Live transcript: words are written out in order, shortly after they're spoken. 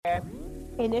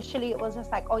initially it was just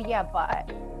like, oh yeah,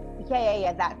 but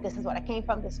yeah, that this is what I came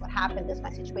from, this is what happened, this is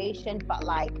my situation, but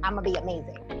like I'm gonna be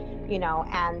amazing,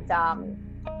 and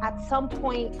at some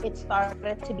point it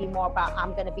started to be more about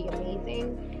I'm gonna be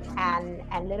amazing,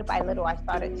 and little by little I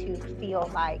started to feel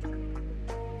like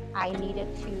I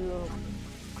needed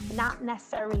to not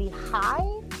necessarily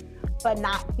hide, but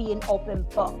not be an open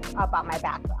book about my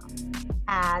background.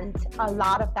 And a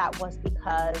lot of that was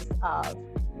because of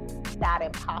that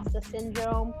imposter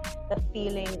syndrome, the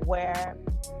feeling where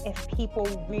if people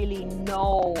really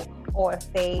know, or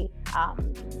if they,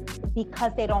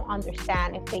 because they don't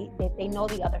understand, if they know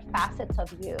the other facets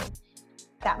of you,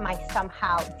 that might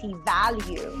somehow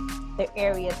devalue the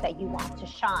areas that you want to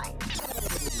shine.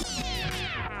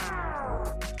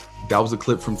 That was a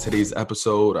clip from today's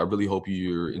episode. I really hope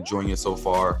you're enjoying it so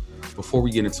far. Before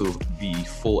we get into the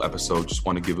full episode, just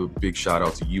want to give a big shout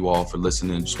out to you all for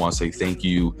listening. Just want to say thank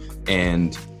you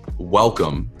and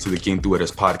welcome to the Quien Tú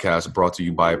Eres podcast, brought to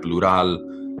you by Plural.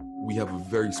 We have a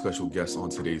very special guest on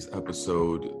today's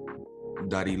episode,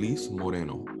 Darilyss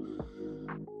Moreno.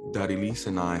 Darilyss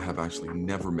and I have actually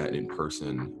never met in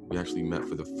person. We actually met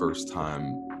for the first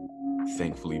time,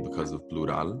 thankfully, because of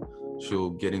Plural.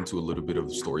 She'll get into a little bit of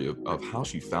the story of how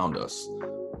she found us,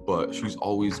 but she's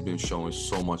always been showing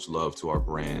so much love to our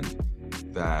brand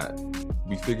that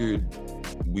we figured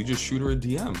we just shoot her a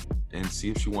DM and see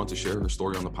if she wants to share her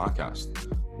story on the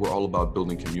podcast. We're all about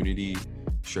building community,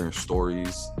 sharing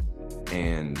stories,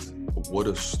 and what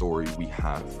a story we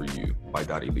have for you by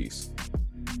Darilyss.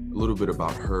 A little bit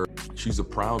about her. She's a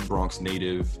proud Bronx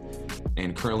native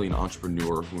and currently an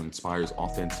entrepreneur who inspires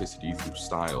authenticity through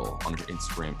style on her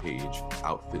Instagram page,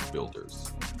 Outfit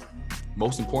Builders.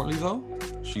 Most importantly though,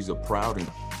 she's a proud and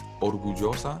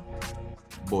orgullosa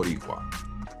Boricua.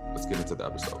 Let's get into the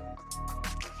episode.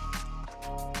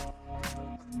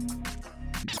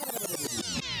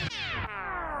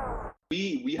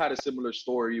 We had a similar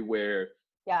story where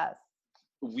Yes.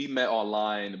 we met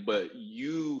online, but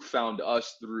you found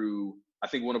us through, I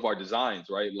think, one of our designs,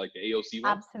 right? Like the AOC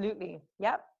one? Absolutely.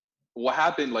 Yep. What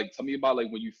happened? Like, tell me about like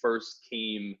when you first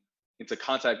came into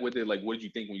contact with it. Like, what did you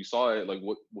think when you saw it? Like,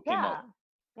 what came up?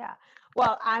 Yeah.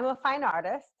 Well, I'm a fine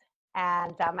artist,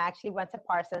 and I actually went to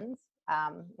Parsons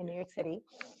in New York City.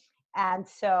 And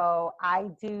so I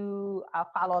do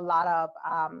follow a lot of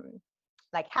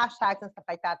like hashtags and stuff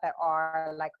like that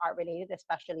are like art related,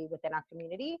 especially within our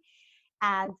community.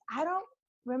 And I don't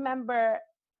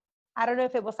know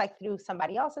if it was like through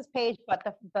somebody else's page, but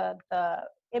the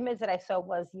image that I saw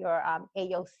was your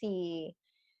AOC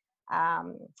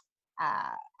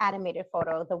animated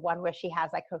photo, the one where she has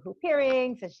like her hoop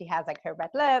earrings and she has like her red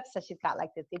lips, so she's got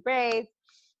like Disney braids,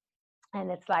 and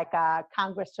it's like a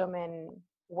congresswoman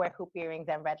wear hoop earrings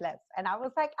and red lips. And I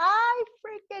was like, I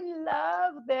freaking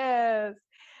love this.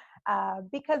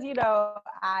 Because,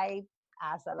 I,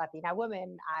 as a Latina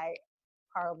woman, I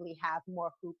probably have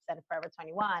more hoops than Forever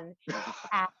 21.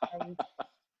 And,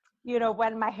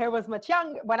 when my hair was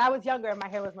when I was younger, my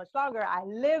hair was much longer. I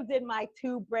lived in my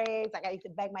two braids. Like I used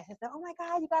to beg my sister, oh my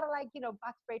God, you gotta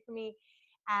box braid for me.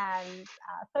 And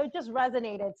so it just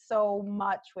resonated so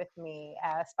much with me,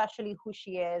 especially who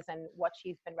she is and what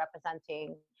she's been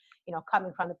representing,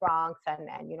 coming from the Bronx and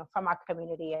from our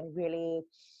community, and really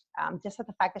just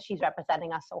the fact that she's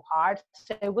representing us so hard.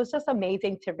 So it was just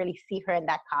amazing to really see her in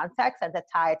that context and to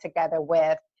tie it together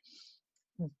with,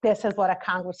 this is what a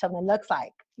congresswoman looks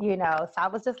like, So I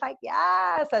was just like,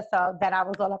 yes. And so then I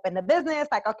was all up in the business,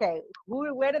 like, okay,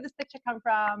 where did this picture come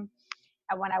from?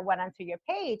 And when I went onto your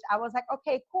page, I was like,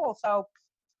 okay, cool. So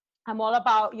I'm all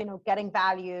about, getting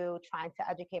value, trying to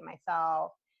educate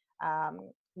myself,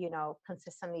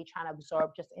 consistently trying to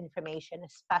absorb just information,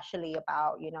 especially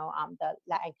about, the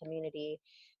Latin community,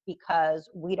 because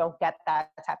we don't get that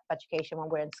type of education when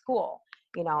we're in school,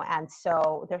 and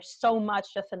so there's so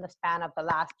much just in the span of the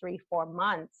last 3-4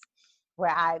 months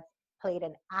where I've played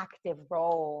an active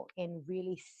role in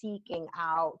really seeking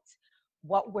out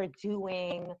what we're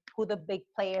doing, who the big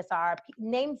players are,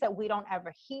 names that we don't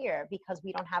ever hear because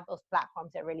we don't have those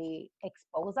platforms that really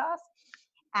expose us.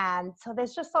 And so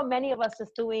there's just so many of us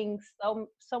just doing so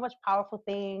much powerful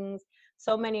things,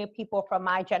 so many people from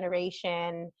my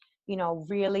generation,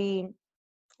 really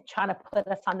trying to put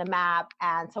us on the map.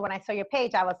 And so when I saw your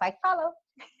page, I was like, follow.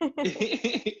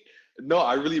 No,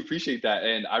 I really appreciate that.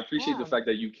 And I appreciate the fact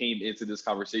that you came into this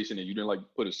conversation and you didn't like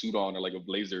put a suit on or like a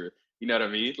blazer. You know what I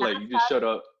mean? Like you just showed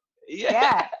up.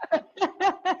 Yeah.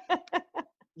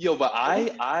 Yo, but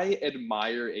I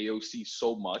admire AOC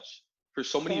so much for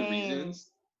so many reasons.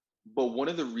 But one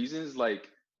of the reasons, like,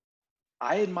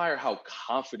 I admire how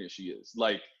confident she is.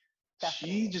 Like,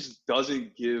 she Definitely. just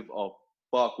doesn't give a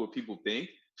fuck what people think.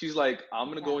 She's like, I'm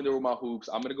gonna Yeah, go in there with my hoops.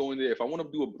 I'm gonna go in there. If I want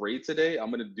to do a braid today, I'm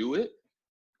gonna do it.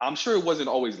 I'm sure it wasn't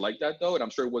always like that though, and I'm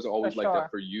sure it wasn't for always like that sure.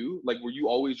 for you. Like, were you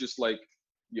always just like,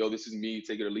 yo, this is me,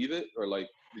 take it or leave it, or like,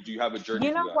 did you have a journey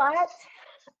You through know that? what?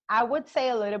 I would say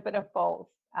a little bit of both.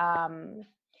 Um,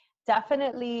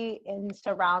 Definitely in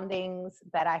surroundings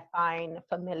that I find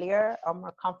familiar or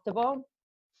more comfortable,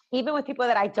 even with people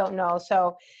that I don't know.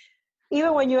 So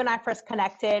even when you and I first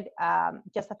connected,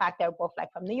 just the fact that we're both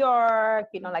like from New York,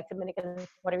 like Dominicans,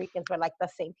 Puerto Ricans were like the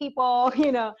same people,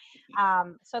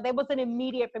 So there was an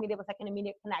immediate, for me, there was like an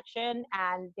immediate connection,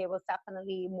 and there was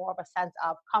definitely more of a sense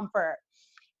of comfort.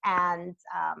 And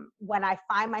when I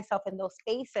find myself in those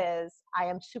spaces, I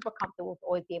am super comfortable with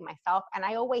always being myself. And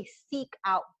I always seek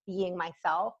out being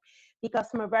myself because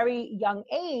from a very young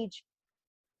age,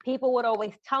 people would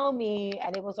always tell me,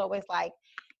 and it was always like,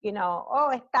 oh,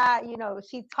 it's that,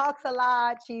 she talks a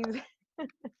lot.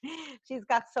 She's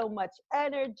got so much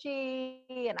energy,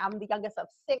 and I'm the youngest of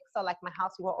six. So like my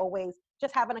house, we were always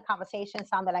just having a conversation,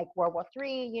 sounded like World War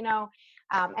III,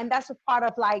 and that's a part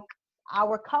of like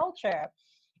our culture.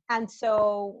 And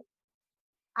so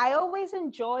I always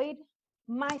enjoyed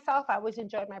myself. I always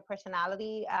enjoyed my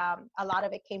personality. A lot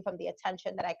of it came from the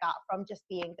attention that I got from just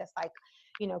being this like,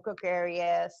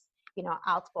 gregarious,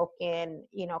 outspoken,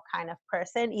 kind of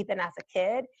person, even as a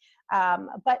kid.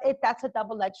 But that's a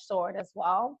double-edged sword as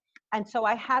well. And so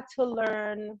I had to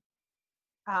learn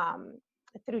um,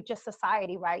 through just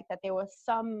society, right, that there were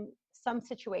some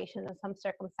situations and some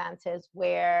circumstances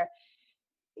where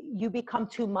you become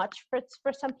too much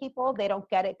for some people. They don't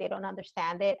get it, they don't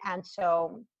understand it. And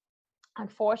so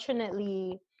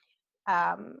unfortunately,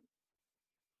 um,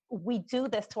 we do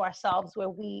this to ourselves, where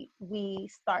we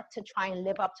start to try and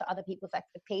live up to other people's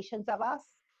expectations of us.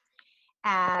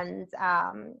 And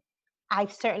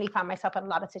I've certainly found myself in a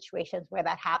lot of situations where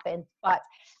that happens, but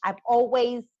i've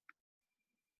always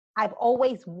I've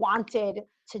always wanted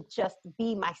to just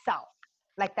be myself.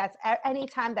 Like that's any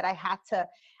time that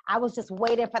I was just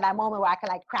waiting for that moment where I could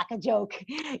like crack a joke,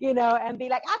 and be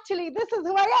like, actually, this is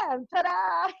who I am.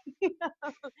 Ta-da! You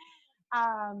know?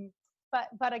 um,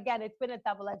 but again, it's been a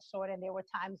double-edged sword, and there were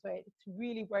times where it's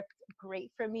really worked great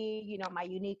for me. My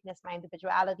uniqueness, my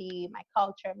individuality, my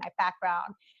culture, my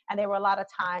background, and there were a lot of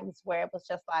times where it was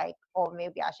just like, oh,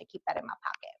 maybe I should keep that in my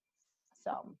pocket.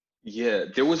 So Yeah,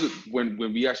 there was when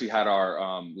we actually had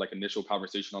our like initial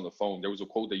conversation on the phone, there was a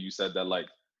quote that you said that like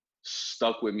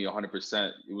stuck with me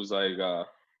 100%. It was like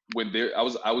when there I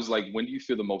was like, when do you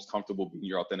feel the most comfortable being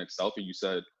your authentic self? And you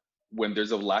said when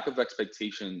there's a lack of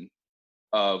expectation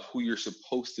of who you're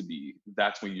supposed to be,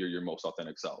 that's when you're your most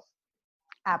authentic self.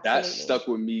 That absolutely. stuck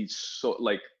with me so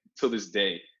like to this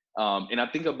day. And I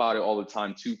think about it all the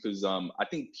time too, because I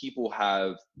think people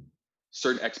have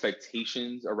certain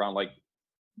expectations around like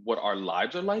what our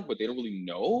lives are like, but they don't really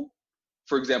know.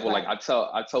 For example, like Right.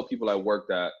 I tell people at work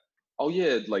that, oh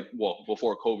yeah, like well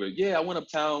before COVID, yeah, I went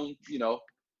uptown,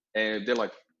 and they're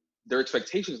like, their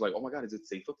expectations like, oh my god, is it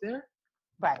safe up there?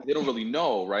 Right. They don't really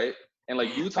know, right? And like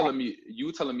Right.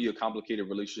 you telling me a complicated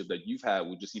relationship that you've had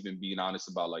with just even being honest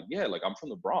about like, yeah, like I'm from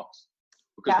the Bronx,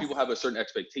 because Yes, people have a certain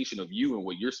expectation of you and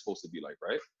what you're supposed to be like,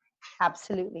 right?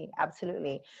 absolutely.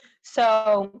 Absolutely.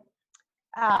 So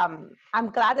I'm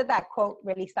glad that that quote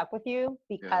really stuck with you,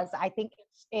 Yeah. because I think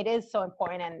it is so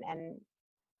important. And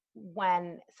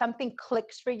when something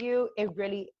clicks for you, it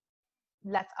really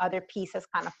lets other pieces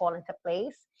kind of fall into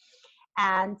place.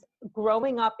 And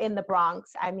growing up in the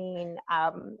Bronx, I mean,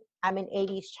 I'm an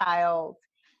 80s child,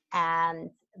 and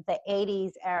the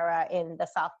 80s era in the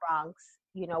South Bronx,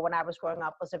 when I was growing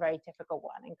up, was a very difficult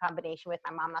one, in combination with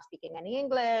my mom not speaking any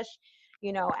English,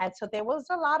 and so there was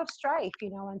a lot of strife,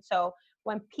 and so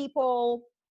when people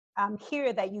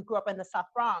hear that you grew up in the South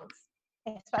Bronx,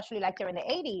 especially like during the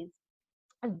 80s,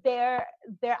 their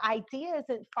idea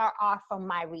isn't far off from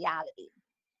my reality.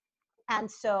 And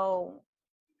so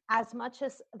as much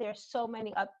as there's so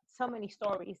many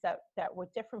stories that were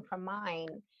different from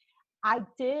mine, I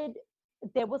did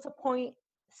there was a point,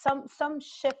 some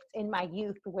shift in my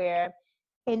youth, where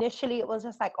initially it was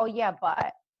just like, oh yeah,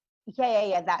 but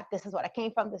yeah, that this is what I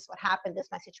came from, this is what happened, this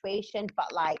is my situation,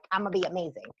 but like I'm gonna be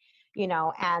amazing,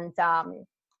 and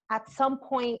at some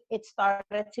point it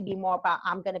started to be more about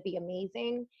I'm gonna be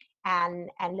amazing, and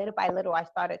little by little I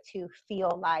started to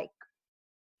feel like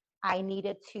I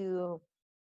needed to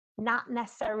not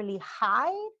necessarily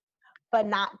hide, but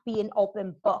not be an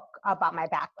open book about my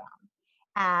background.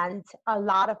 And a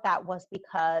lot of that was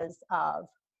because of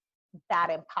that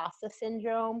imposter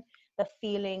syndrome, the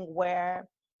feeling where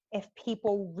if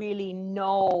people really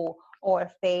know, or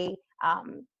if they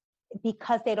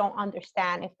because they don't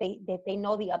understand, if they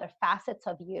know the other facets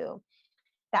of you,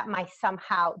 that might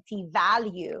somehow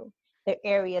devalue the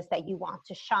areas that you want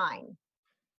to shine.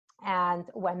 And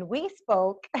when we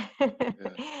spoke,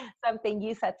 something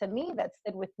you said to me that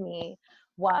stood with me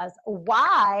was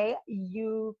why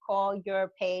you call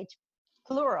your page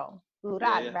plural,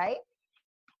 right?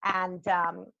 And,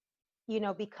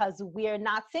 because we're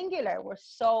not singular, we're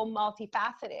so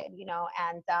multifaceted,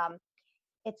 and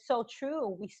it's so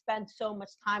true. We spend so much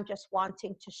time just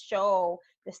wanting to show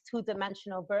this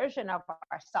two-dimensional version of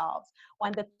ourselves,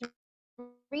 when the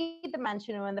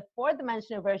three-dimensional and the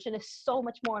four-dimensional version is so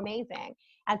much more amazing.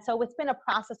 And so it's been a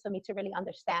process for me to really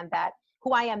understand that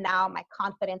who I am now, my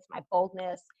confidence, my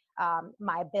boldness,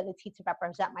 my ability to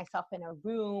represent myself in a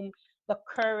room, the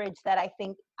courage that I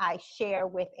think I share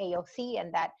with AOC,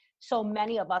 and that so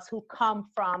many of us who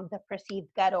come from the perceived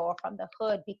ghetto or from the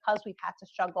hood, because we've had to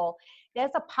struggle,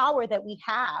 there's a power that we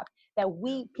have that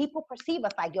people perceive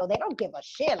us like, yo, they don't give a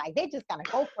shit. Like, they just gonna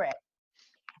go for it.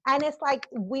 And it's like,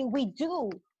 we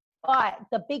do, but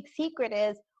the big secret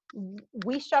is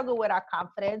we struggle with our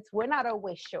confidence. We're not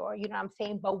always sure, you know what I'm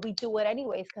saying? But we do it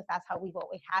anyways, because that's how we've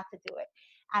always had to do it.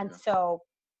 And so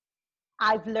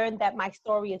I've learned that my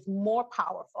story is more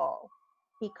powerful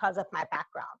because of my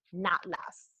background, not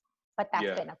less. But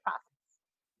that's been a process.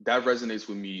 That resonates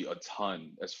with me a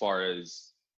ton, as far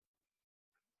as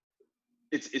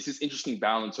it's this interesting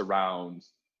balance around,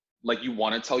 like, you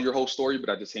want to tell your whole story, but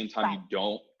at the same time, you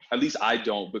don't. At least I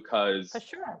don't, because for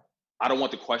sure, I don't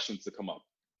want the questions to come up,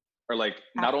 or like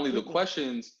not only the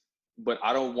questions, but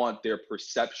I don't want their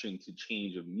perception to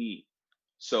change of me.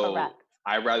 So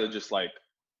I rather just like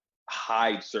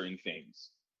hide certain things,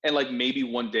 and like maybe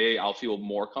one day I'll feel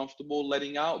more comfortable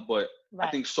letting out. But I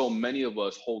think so many of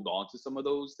us hold on to some of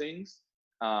those things,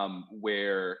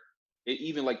 where it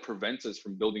even like prevents us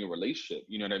from building a relationship.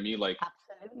 You know what I mean? Like,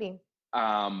 absolutely.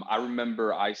 I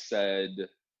remember I said,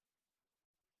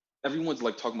 everyone's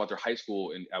like talking about their high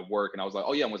school and at work, and I was like,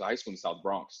 oh yeah, I went to high school in the South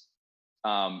Bronx.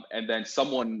 And then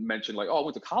someone mentioned like, oh, I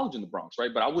went to college in the Bronx,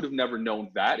 right? But I would have never known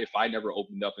that if I never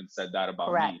opened up and said that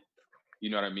about me. You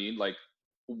know what I mean? Like,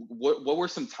 what were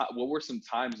some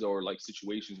times or like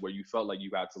situations where you felt like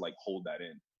you had to like hold that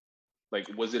in? Like,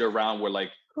 was it around where like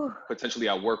potentially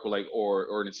at work, or like,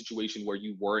 or in a situation where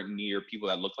you weren't near people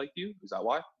that looked like you? Is that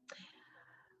why?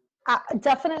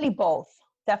 Definitely both.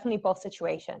 Definitely both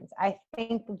situations. I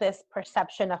think this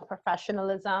perception of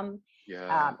professionalism,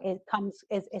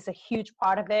 is a huge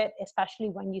part of it, especially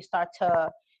when you start to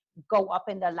go up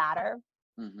in the ladder.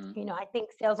 You know, I think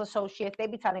sales associates, they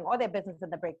be telling all their business in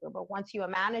the break room, but once you're a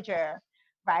manager,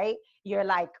 right, you're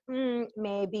like,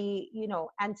 maybe, you know,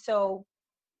 and so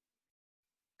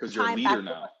because you're a leader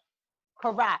now.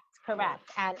 Correct.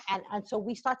 And so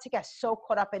we start to get so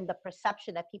caught up in the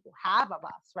perception that people have of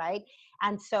us, right?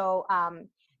 And so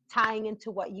tying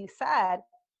into what you said,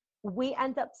 we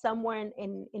end up somewhere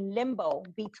in limbo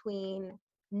between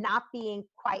not being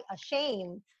quite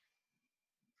ashamed,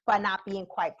 but not being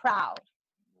quite proud.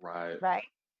 Right.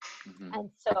 And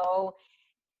so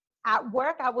at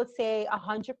work, I would say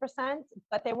 100%,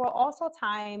 but there were also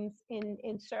times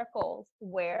in circles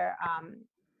where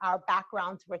our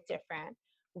backgrounds were different,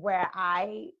 where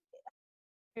I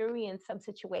experienced some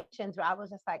situations where I was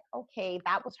just like, okay,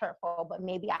 that was hurtful, but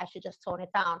maybe I should just tone it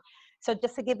down. So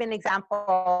just to give an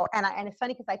example, and it's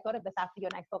funny because I thought of this after you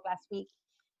and I spoke last week.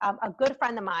 A good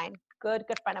friend of mine, good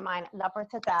friend of mine, love her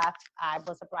to death. I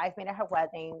was a bridesmaid at her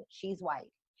wedding. She's white.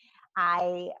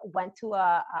 I went to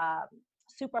a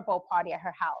Super Bowl party at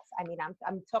her house. I mean,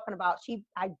 I'm talking about,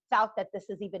 I doubt that this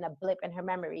is even a blip in her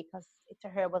memory, because to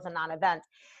her it was a non-event.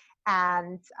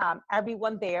 And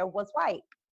everyone there was white.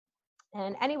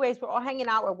 And anyways, we're all hanging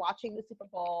out, we're watching the Super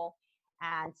Bowl,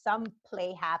 and some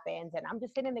play happens, and I'm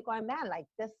just sitting there going, man, like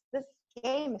this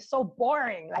game is so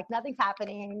boring, like nothing's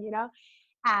happening, you know?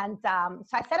 And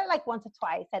so I said it like once or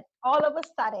twice, and all of a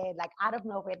sudden, like out of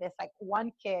nowhere, there's like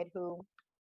one kid who,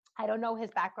 I don't know his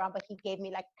background, but he gave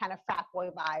me like kind of frat boy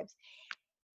vibes.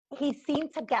 He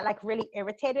seemed to get like really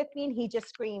irritated with me, and he just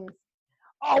screams,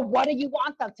 oh, what do you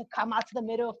want them to come out to the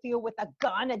middle of the field with a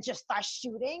gun and just start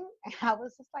shooting? And I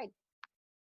was just like,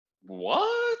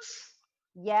 what?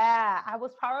 Yeah, I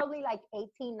was probably like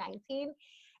 18, 19.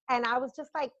 And I was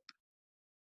just like,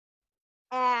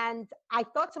 and I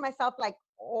thought to myself, like,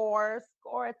 or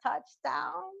score a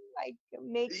touchdown, like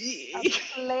make a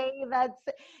play that's,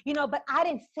 you know, but I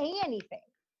didn't say anything.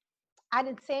 I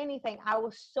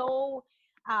was so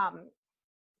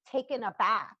taken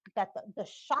aback that the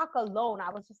shock alone,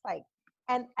 I was just like,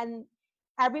 and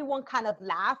everyone kind of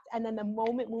laughed, and then the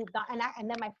moment moved on, and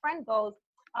then my friend goes,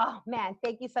 Oh man,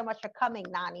 thank you so much for coming,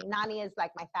 Nani. Nani is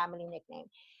like my family nickname.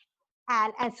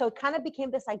 And so it kind of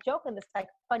became this like joke and this like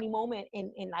funny moment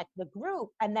in like the group.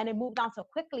 And then it moved on so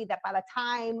quickly that by the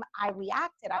time I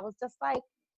reacted, I was just like,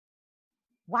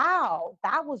 wow,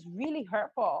 that was really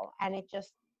hurtful. And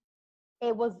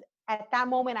it was at that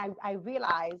moment I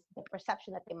realized the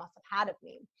perception that they must have had of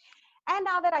me. And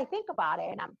now that I think about it,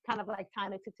 and I'm kind of like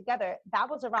tying it together, that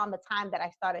was around the time that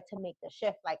I started to make the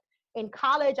shift. Like in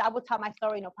college, I would tell my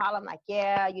story, no problem. Like,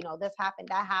 yeah, this happened,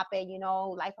 that happened,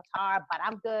 life was hard, but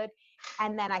I'm good.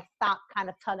 And then I stopped kind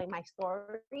of telling my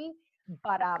story.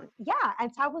 But yeah,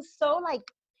 and so I was so like,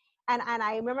 and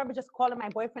I remember just calling my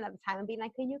boyfriend at the time and being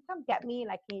like, can you come get me?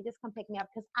 Like, can you just come pick me up?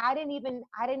 Because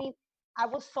I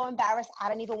was so embarrassed. I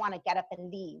didn't even want to get up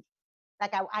and leave.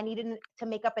 Like I needed to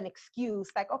make up an excuse.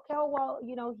 Like, okay, oh, well,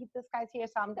 this guy's here,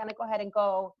 so I'm going to go ahead and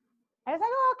go. I was like,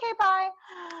 oh, okay, bye.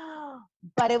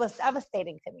 But it was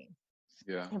devastating to me.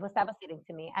 Yeah. It was devastating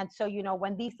to me. And so,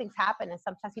 when these things happen, and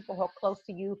sometimes people who are close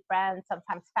to you, friends,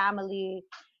 sometimes family,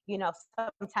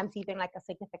 sometimes even like a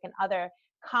significant other,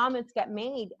 comments get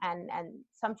made, and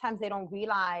sometimes they don't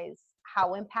realize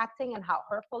how impacting and how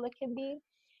hurtful it can be,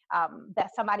 that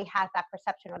somebody has that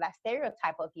perception or that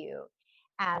stereotype of you.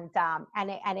 And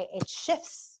it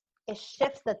shifts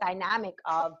the dynamic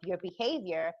of your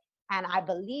behavior, and I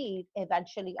believe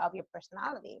eventually of your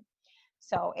personality.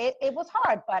 So it was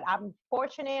hard, but I'm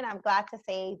fortunate. I'm glad to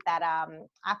say that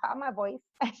I found my voice.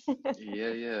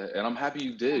 Yeah. And I'm happy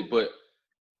you did. But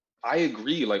I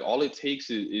agree. Like all it takes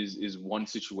is one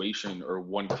situation or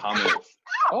one comment.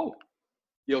 Oh,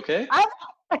 you okay?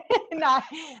 No,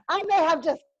 I may have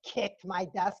just kicked my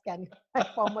desk and my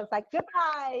phone was like,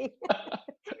 goodbye.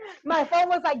 My phone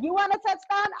was like, you want a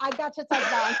touchdown? I got your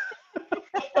touchdown.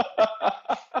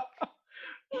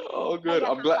 Oh, good.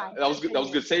 I'm glad. That was good. That was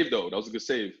a good save, though. That was a good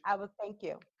save. Thank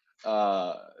you.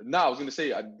 No, I was gonna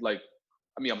say,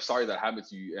 I'm sorry that happened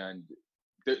to you, and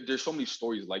there's so many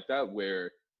stories like that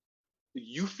where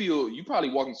you probably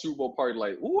walk in the Super Bowl party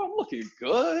like, "Ooh, I'm looking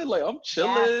good, like I'm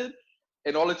chilling,"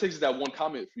 and all it takes is that one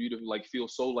comment for you to like feel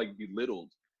so like belittled,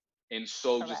 and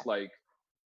so Correct. just like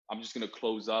I'm just gonna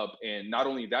close up, and not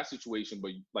only that situation,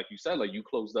 but like you said, like you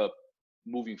closed up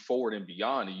moving forward and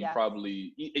beyond, and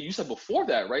you said before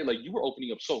that, right? Like you were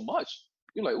opening up so much,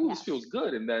 you're like, "Ooh, this feels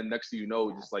good," and then next thing you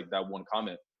know, just like that one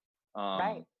comment.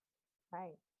 Right.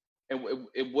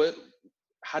 And what?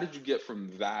 How did you get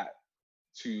from that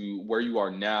to where you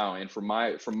are now? And from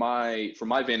my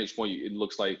vantage point, it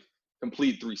looks like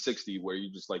complete 360, where you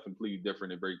just like completely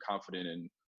different and very confident and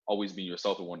always being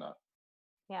yourself and whatnot.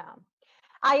 Yeah,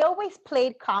 I always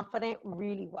played confident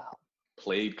really well.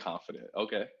 Played confident,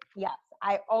 okay. Yes,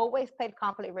 I always played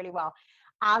confident really well.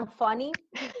 I'm funny,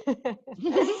 and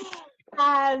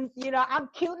I'm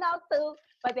cute now too.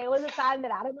 But there was a time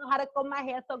that I didn't know how to comb my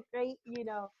hair so great.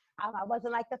 I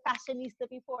wasn't like the fashionista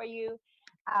before you.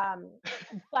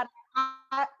 But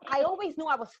I always knew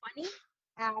I was funny,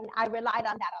 and I relied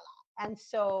on that a lot. And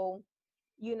so,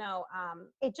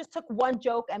 it just took one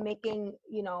joke and making,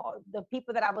 the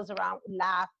people that I was around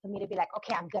laugh for me to be like,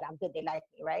 okay, I'm good. They like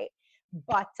me, right?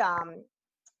 But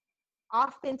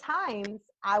oftentimes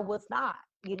I was not.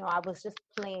 I was just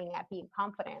playing at being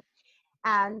confident.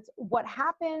 And what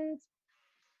happened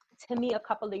to me a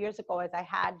couple of years ago is I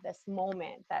had this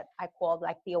moment that I called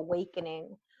like the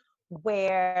awakening,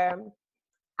 where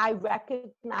I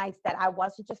recognized that I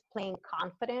wasn't just playing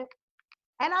confident,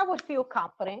 and I would feel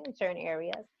confident in certain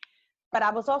areas, but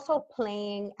I was also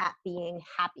playing at being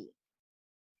happy.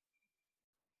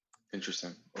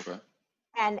 Interesting. Okay.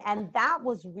 And that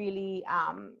was really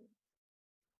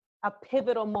a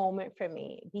pivotal moment for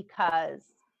me, because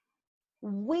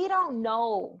we don't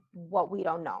know what we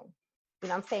don't know.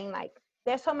 I'm saying? Like,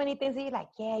 there's so many things that you're like,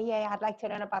 yeah, I'd like to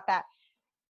learn about that.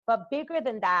 But bigger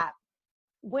than that,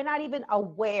 we're not even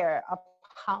aware of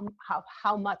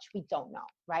how much we don't know,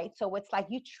 right? So it's like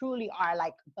you truly are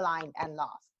like blind and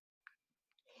lost.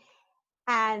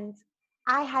 And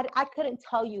I couldn't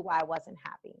tell you why I wasn't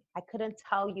happy. I couldn't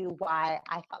tell you why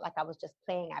I felt like I was just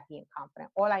playing at being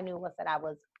confident. All I knew was that I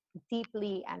was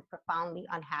deeply and profoundly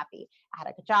unhappy. I had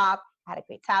a good job, I had a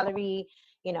great salary,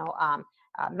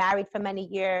 married for many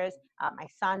years. My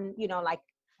son, like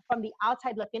from the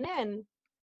outside looking in,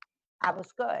 I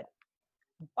was good.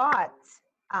 But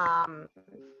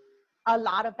a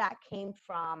lot of that came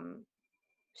from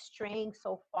straying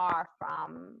so far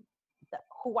from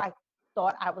who I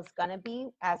thought I was going to be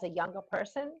as a younger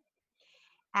person.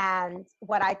 And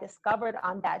what I discovered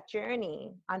on that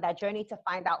journey to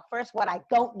find out first what I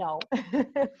don't know,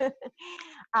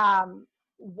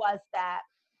 was that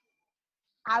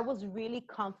I was really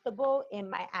comfortable in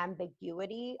my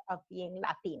ambiguity of being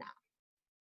Latina.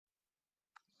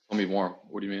 Tell me more.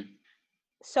 What do you mean?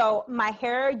 So my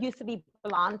hair used to be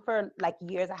blonde for like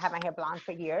years. I had my hair blonde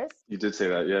for years. You did say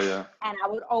that. Yeah, yeah. And I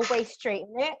would always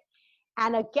straighten it.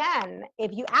 And again,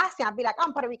 if you ask me, I'd be like,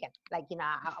 I'm Puerto Rican. Like, you know,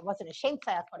 I wasn't ashamed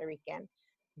to say I was Puerto Rican.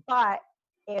 But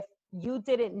if you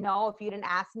didn't know, if you didn't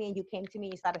ask me and you came to me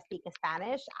and you started speaking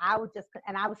Spanish, I would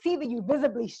see that you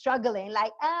visibly struggling,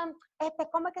 like,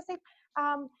 ¿cómo que se,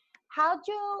 how'd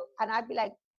you, and I'd be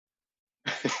like,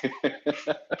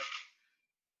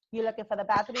 you looking for the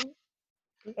bathroom?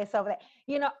 It's over there,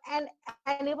 you know, and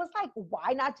it was like,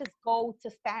 why not just go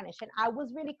to Spanish? And I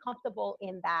was really comfortable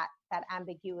in that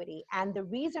ambiguity. And the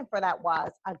reason for that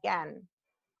was, again,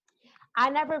 I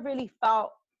never really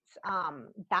felt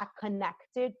that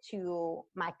connected to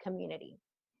my community,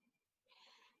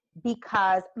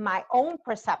 because my own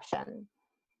perception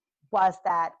was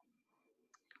that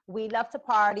we love to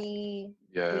party,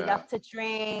 we love to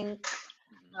drink,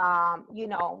 you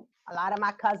know, a lot of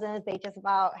my cousins, they just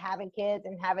about having kids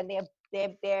and having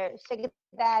their sugar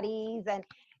daddies. And,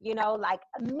 you know, like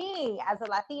me as a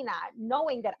Latina,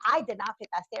 knowing that I did not fit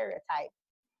that stereotype,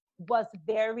 was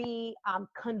very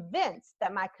convinced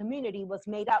that my community was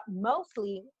made up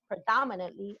mostly,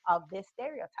 predominantly, of this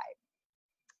stereotype.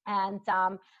 And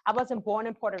I wasn't born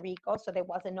in Puerto Rico, so there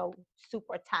wasn't no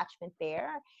super attachment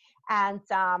there. And,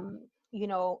 you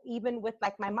know, even with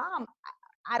like my mom,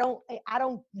 I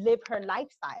don't live her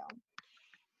lifestyle.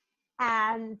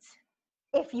 And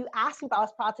if you asked me if I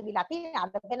was proud to be Latina, I'd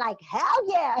have been like, hell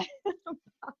yeah.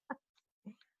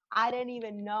 I didn't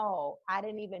even know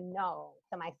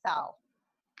to myself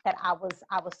that I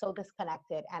was so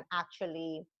disconnected and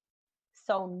actually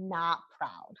so not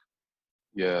proud.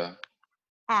 Yeah.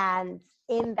 And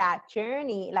in that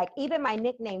journey, like even my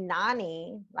nickname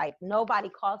Nani, like nobody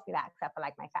calls me that except for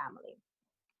like my family.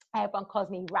 Everyone calls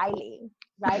me Riley.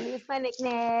 Riley is my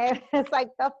nickname. It's like,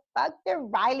 the fuck did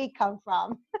Riley come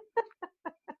from?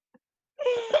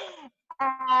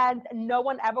 And no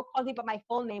one ever calls me by my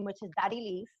full name, which is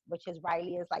Darilyss, which is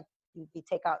Riley is like, you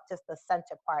take out just the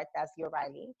center part, that's your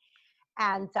Riley.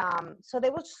 And so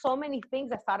there was so many things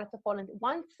that started to fall into.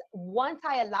 Once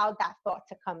I allowed that thought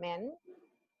to come in,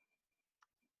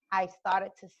 I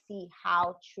started to see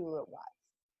how true it was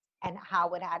and how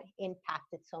it had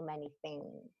impacted so many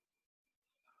things.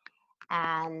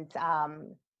 And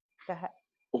go ahead.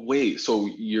 Wait, so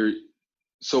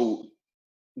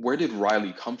where did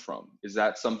Riley come from? Is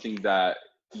that something that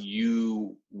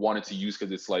you wanted to use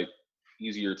because it's like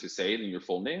easier to say than your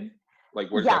full name? Like,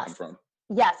 where did that come from?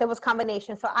 Yes, it was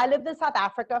combination. So I lived in South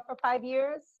Africa for 5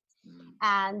 years.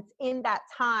 And in that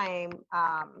time,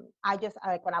 I just,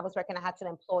 like when I was working, I had some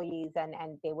employees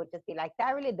and they would just be like,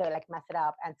 that really, they like mess it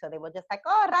up. And so they were just like,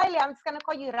 oh, Riley, I'm just going to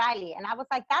call you Riley. And I was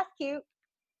like, that's cute.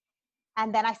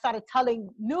 And then I started telling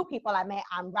new people I met,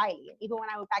 I'm Riley. Even when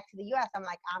I went back to the US, I'm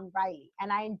like, I'm Riley.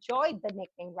 And I enjoyed the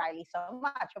nickname Riley so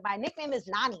much. But my nickname is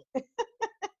Nani.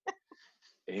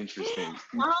 Interesting.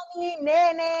 Nani,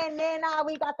 Nene, Nena,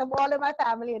 we got them all in my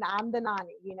family, and I'm the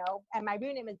Nani, you know. And my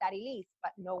real name is Darilyss,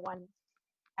 but no one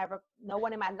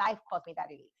in my life calls me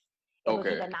Darilyss. It was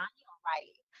either Nani or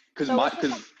Riley.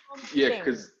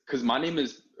 Because my name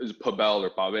is Pavel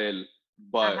or Pavel,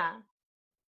 but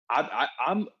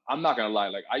I'm not gonna lie.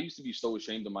 Like, I used to be so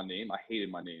ashamed of my name. I hated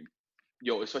my name.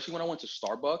 Yo, especially when I went to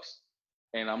Starbucks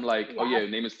and I'm like, oh yeah, the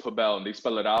name is Pavel, and they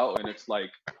spell it out and it's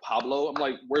like Pablo. I'm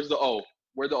like, where's the O?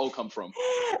 Where'd the O come from?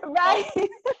 Right.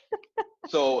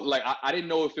 So like, I didn't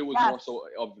know if it was more so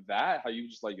of that, how you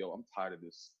just like, yo, I'm tired of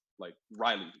this. Like,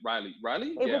 Riley.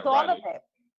 It was all of it.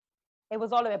 It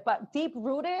was all of it. But deep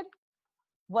rooted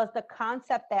was the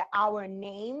concept that our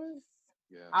names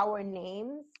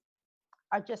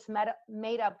are just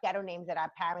made up ghetto names that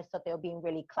our parents thought they were being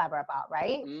really clever about,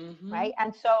 right? Right?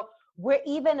 And so we're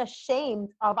even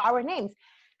ashamed of our names.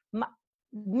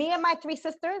 Me and my 3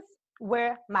 sisters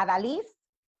were Madaliz,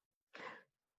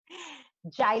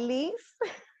 Jailis,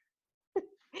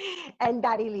 and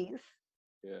Darilyss.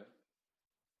 Yeah.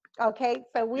 Okay,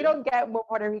 so we don't get more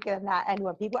Puerto Rican than that. And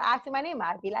when people ask me my name,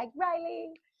 I'd be like,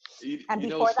 Riley. And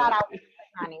before that, I was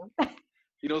Nani.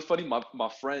 You know, it's funny. My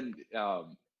friend's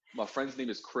name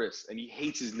is Chris, and he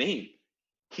hates his name.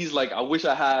 He's like, I wish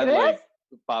I had like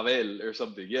Pavel or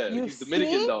something. Yeah, he's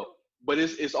Dominican though. But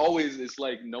it's always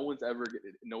like no one's ever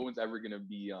gonna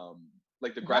be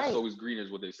like the grass is always greener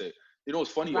is what they say. You know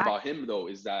what's funny about him though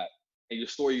is that, and your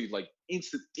story like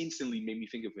instantly made me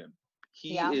think of him.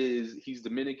 He's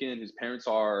Dominican. His parents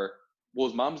are, well,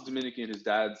 his mom's Dominican. His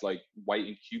dad's like white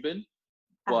and Cuban,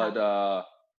 but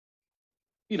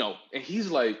you know, and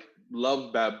he's like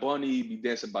loved Bad Bunny, be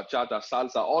dancing bachata,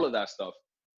 salsa, all of that stuff.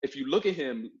 If you look at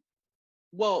him,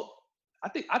 well, I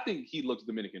think he looks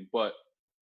Dominican, but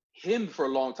him for a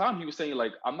long time, he was saying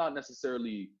like, I'm not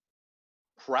necessarily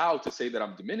proud to say that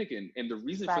I'm Dominican. And the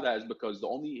reason for Right. that is because the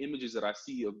only images that I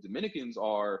see of Dominicans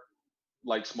are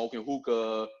like smoking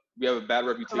hookah. We have a bad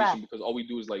reputation Correct. because all we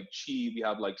do is like cheat. We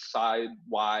have like side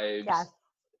wives, Yes.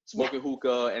 Yeah. smoking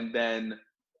hookah, and then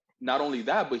not only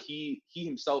that, but he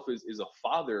himself is a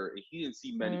father, and he didn't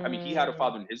see many. I mean, he had a Mm,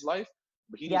 father in his life,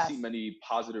 but he didn't see yes. many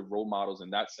positive role models in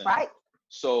that sense. Right.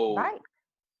 So Right.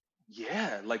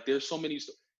 yeah, like there's so many.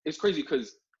 It's crazy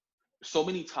because so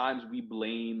many times we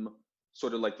blame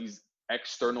sort of like these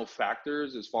external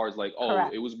factors as far as like, oh,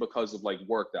 Correct. it was because of like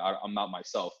work that I'm not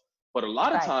myself. But a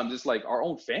lot of Right. times it's like our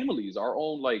own families, our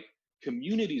own like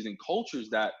communities and cultures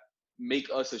that make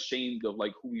us ashamed of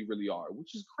like who we really are,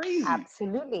 which is crazy.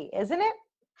 Absolutely. Isn't it?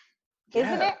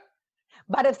 Isn't Yeah. it?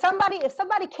 But if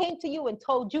somebody came to you and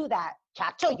told you that,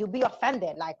 chacho, you'd be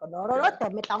offended. Like, no, no, no, Yeah. te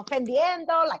me está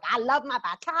ofendiendo. Like, I love my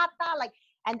bachata. Like,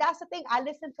 and that's the thing. I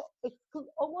listen to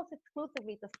almost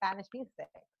exclusively to Spanish music.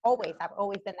 Always. I've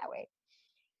always been that way.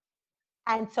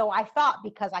 And so I thought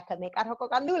because I could make arroz con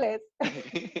gandules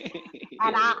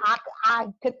and Yeah, yeah. I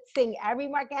could sing every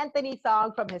Mark Anthony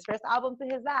song from his first album to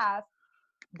his last,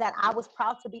 that I was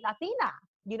proud to be Latina.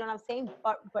 You know what I'm saying?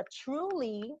 But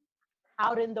truly,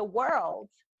 out in the world,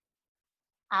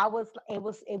 it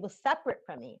was separate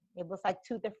from me. It was like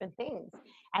two different things.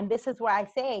 And this is where I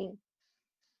say,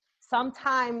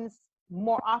 sometimes,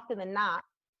 more often than not,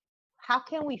 how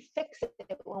can we fix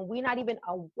it when we're not even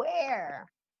aware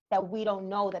that we don't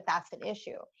know that that's an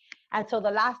issue? And so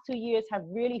the last 2 years have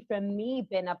really, for me,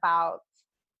 been about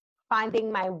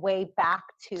finding my way back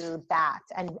to that,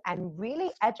 and really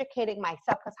educating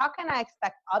myself, because how can I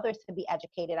expect others to be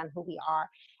educated on who we are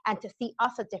and to see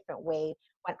us a different way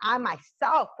when I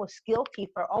myself was guilty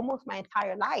for almost my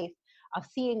entire life of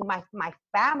seeing my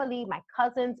family, my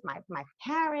cousins, my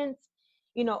parents,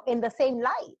 in the same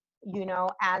light,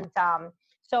 and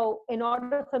so in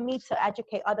order for me to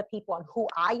educate other people on who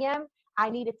I am, I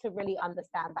needed to really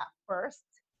understand that first,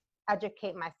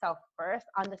 educate myself first,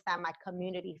 understand my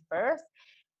community first,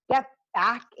 get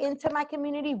back into my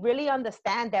community, really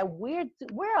understand that we're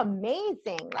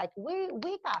amazing. Like, we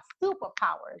got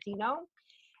superpowers.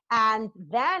 And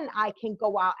then I can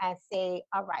go out and say,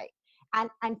 all right. And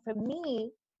for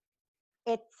me,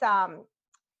 it's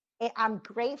I'm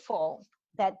grateful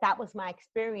that that was my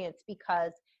experience,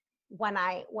 because when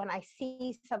I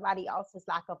see somebody else's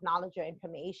lack of knowledge or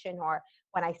information, or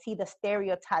when I see the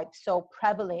stereotypes so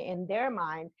prevalent in their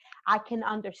mind, I can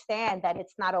understand that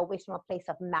it's not always from a place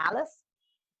of malice.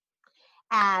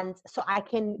 And so I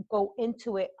can go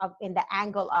into it in the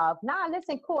angle of, nah,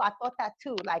 listen, cool, I thought that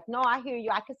too. Like, no, I hear you.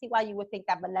 I can see why you would think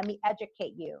that, but let me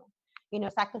educate you. So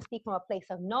I can speak from a place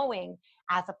of knowing,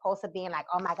 as opposed to being like,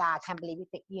 oh my God, I can't believe you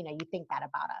think that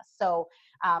about us. So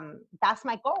that's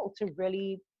my goal, to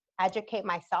really educate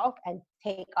myself and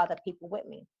take other people with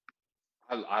me.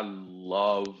 I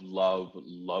love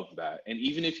that. And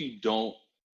even if you don't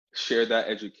share that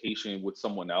education with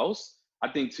someone else,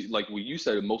 I think like what you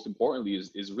said, most importantly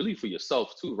is really for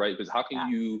yourself too, right? Because how can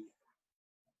Yes, you,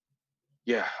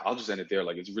 yeah, I'll just end it there.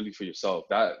 Like, it's really for yourself.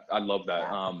 That I love that.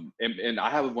 yes. And I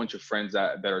have a bunch of friends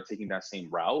that are taking that same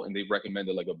route, and they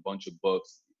recommended like a bunch of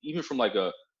books, even from like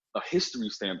a history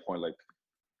standpoint, like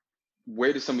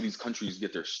where did some of these countries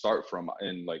get their start from?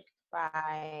 And like,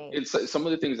 Right. it's some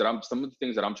of the things that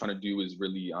I'm trying to do is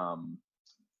really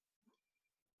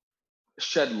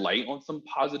shed light on some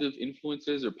positive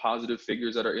influences or positive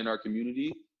figures that are in our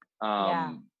community. Yeah.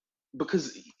 Um,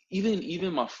 because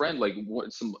even my friend, like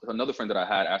another friend that I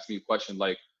had asked me a question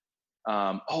like,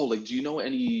 oh, like, do you know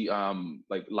any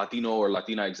like Latino or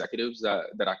Latina executives that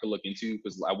I could look into,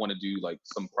 because I want to do like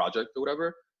some project or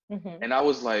whatever. Hmm. And I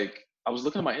was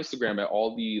looking at my Instagram at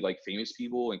all the like famous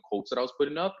people and quotes that I was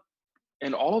putting up,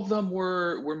 and all of them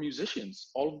were musicians.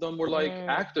 All of them were like Mm,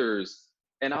 actors.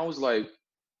 And I was like,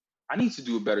 I need to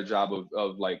do a better job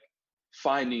of like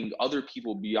finding other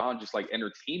people beyond just like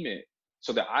entertainment,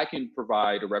 so that I can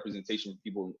provide a representation for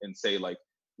people and say like,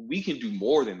 we can do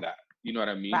more than that. You know what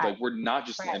I mean? Like, right. we're not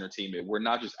just in Right. entertainment. We're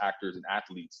not just actors and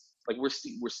athletes. Like, we're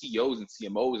CEOs and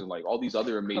CMOs and like all these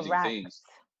other amazing Correct. things.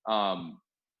 Um,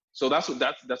 so that's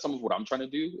some of what I'm trying to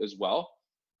do as well.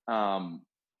 Um,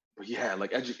 but yeah,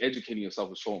 like educating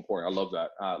yourself is so important. I love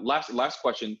that. Last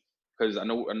question, because I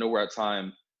know we're at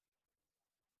time.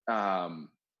 Um,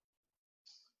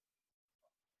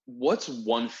 what's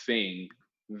one thing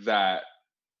that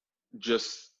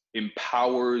just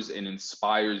empowers and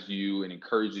inspires you and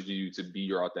encourages you to be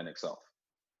your authentic self?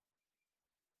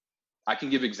 I can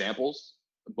give examples,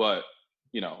 but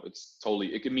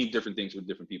it can mean different things with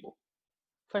different people.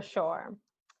 For sure.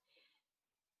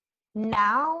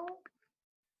 Now,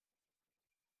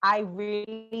 I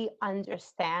really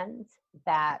understand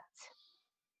that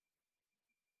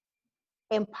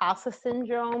imposter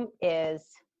syndrome is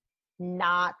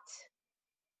not,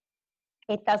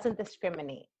 it doesn't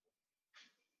discriminate.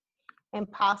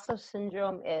 Imposter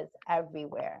syndrome is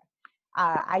everywhere.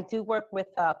 I do work with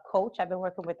a coach. I've been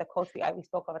working with a coach. We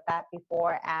spoke about that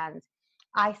before. And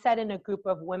I sat in a group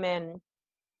of women,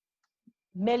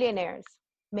 millionaires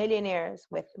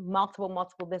with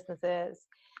multiple businesses,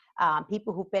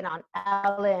 people who've been on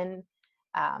Ellen,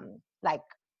 like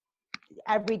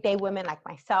everyday women like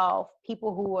myself,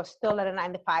 people who are still at a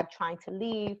 9-to-5 trying to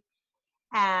leave.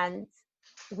 And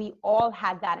we all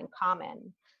had that in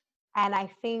common. And I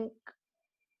think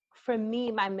for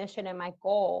me, my mission and my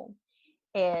goal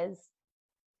is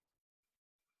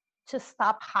to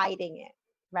stop hiding it,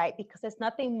 right? Because there's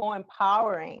nothing more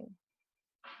empowering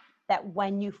that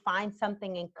when you find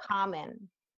something in common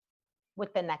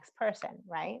with the next person,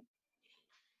 right?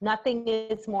 Nothing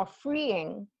is more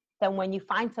freeing than when you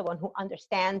find someone who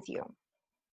understands you,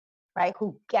 right?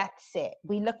 Who gets it.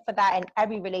 We look for that in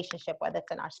every relationship, whether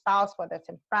it's in our spouse, whether it's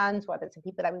in friends, whether it's in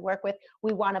people that we work with.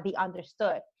 We want to be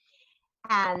understood.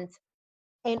 And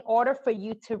in order for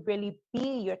you to really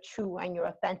be your true and your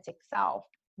authentic self,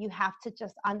 you have to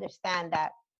just understand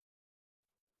that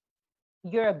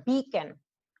you're a beacon.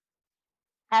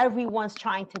 Everyone's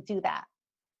trying to do that.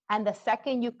 And the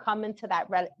second you come into that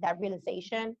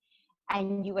realization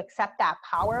and you accept that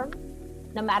power,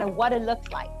 no matter what it looks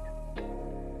like,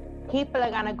 people are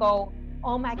going to go,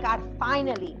 oh my God,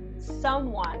 finally,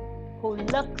 someone who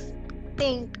looks,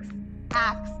 thinks,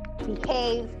 acts,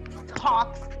 behaves,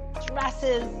 talks,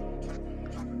 dresses,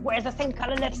 wears the same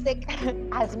color lipstick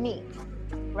as me,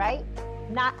 right?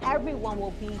 Not everyone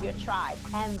will be your tribe,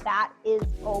 and that is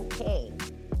okay.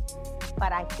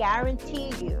 But I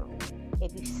guarantee you,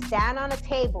 if you stand on a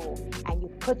table and you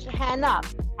put your hand up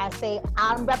and say,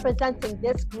 I'm representing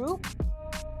this group,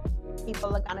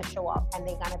 people are gonna show up and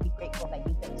they're gonna be grateful that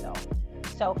you did so.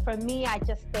 So for me, I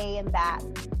just stay in that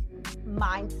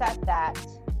mindset that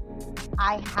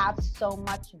I have so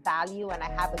much value and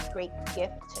I have a great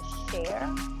gift to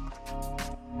share.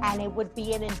 And it would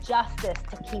be an injustice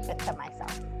to keep it to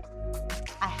myself.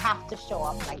 I have to show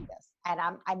up like this. And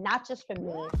I'm not just for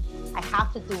me, I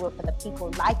have to do it for the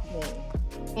people like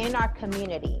me in our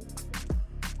community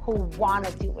who want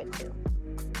to do it too.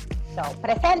 So,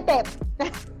 presente!